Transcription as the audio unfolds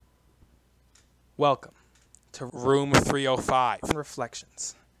Welcome to Room 305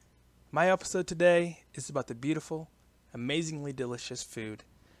 Reflections. My episode today is about the beautiful, amazingly delicious food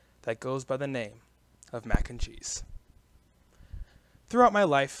that goes by the name of mac and cheese. Throughout my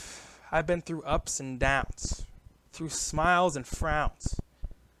life, I've been through ups and downs, through smiles and frowns.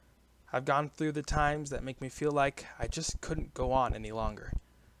 I've gone through the times that make me feel like I just couldn't go on any longer,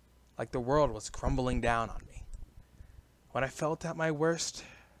 like the world was crumbling down on me. When I felt at my worst,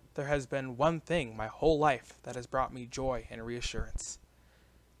 there has been one thing my whole life that has brought me joy and reassurance.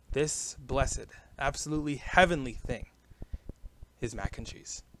 This blessed, absolutely heavenly thing is mac and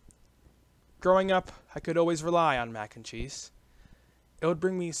cheese. Growing up, I could always rely on mac and cheese. It would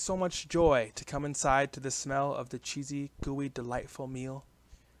bring me so much joy to come inside to the smell of the cheesy, gooey, delightful meal.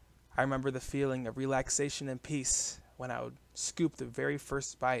 I remember the feeling of relaxation and peace when I would scoop the very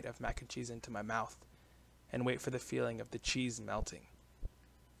first bite of mac and cheese into my mouth and wait for the feeling of the cheese melting.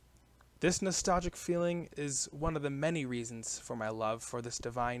 This nostalgic feeling is one of the many reasons for my love for this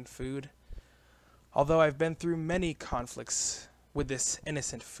divine food. Although I've been through many conflicts with this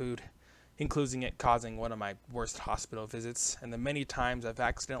innocent food, including it causing one of my worst hospital visits and the many times I've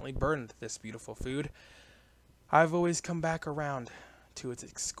accidentally burned this beautiful food, I've always come back around to its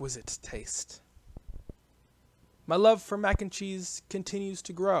exquisite taste. My love for mac and cheese continues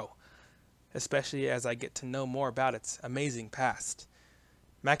to grow, especially as I get to know more about its amazing past.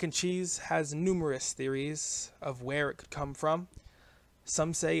 Mac and cheese has numerous theories of where it could come from.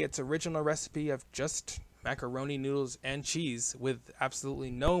 Some say its original recipe of just macaroni noodles and cheese with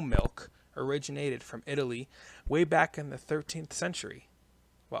absolutely no milk originated from Italy way back in the 13th century,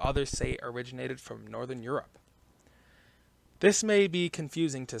 while others say it originated from Northern Europe. This may be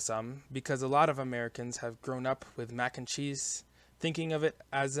confusing to some because a lot of Americans have grown up with mac and cheese thinking of it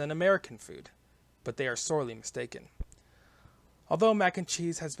as an American food, but they are sorely mistaken. Although mac and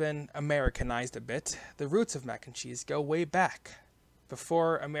cheese has been Americanized a bit, the roots of mac and cheese go way back,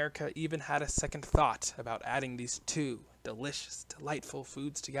 before America even had a second thought about adding these two delicious, delightful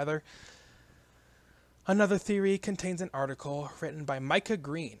foods together. Another theory contains an article written by Micah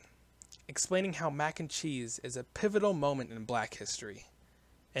Green, explaining how mac and cheese is a pivotal moment in Black history.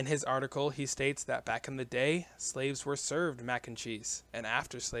 In his article, he states that back in the day, slaves were served mac and cheese, and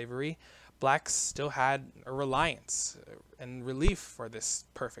after slavery, blacks still had a reliance and relief for this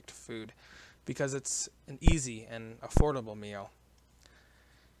perfect food because it's an easy and affordable meal.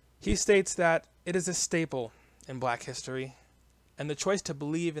 He states that it is a staple in Black history, and the choice to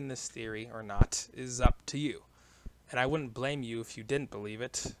believe in this theory or not is up to you. And I wouldn't blame you if you didn't believe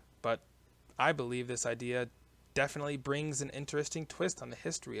it, but I believe this idea definitely brings an interesting twist on the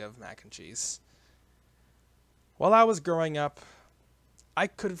history of mac and cheese. While I was growing up, I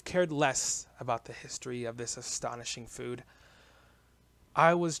could have cared less about the history of this astonishing food.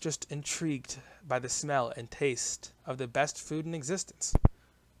 I was just intrigued by the smell and taste of the best food in existence.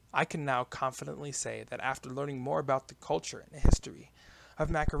 I can now confidently say that after learning more about the culture and history of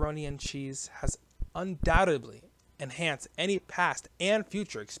macaroni and cheese has undoubtedly enhanced any past and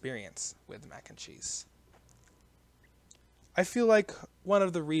future experience with mac and cheese. I feel like one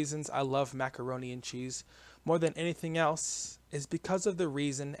of the reasons I love macaroni and cheese more than anything else is because of the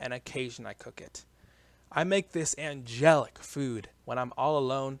reason and occasion I cook it. I make this angelic food when I'm all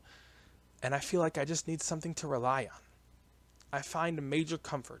alone and I feel like I just need something to rely on. I find a major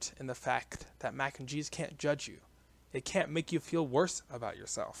comfort in the fact that mac and cheese can't judge you. It can't make you feel worse about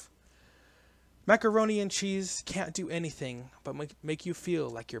yourself. Macaroni and cheese can't do anything but make you feel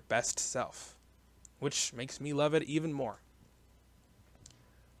like your best self, which makes me love it even more.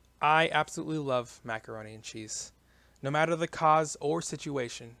 I absolutely love macaroni and cheese. No matter the cause or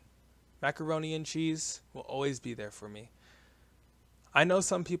situation, macaroni and cheese will always be there for me. I know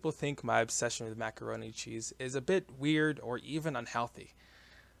some people think my obsession with macaroni and cheese is a bit weird or even unhealthy,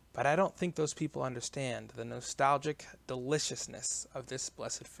 but I don't think those people understand the nostalgic deliciousness of this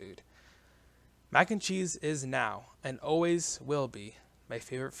blessed food. Mac and cheese is now, and always will be, my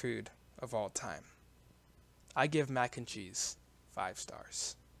favorite food of all time. I give mac and cheese 5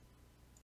 stars.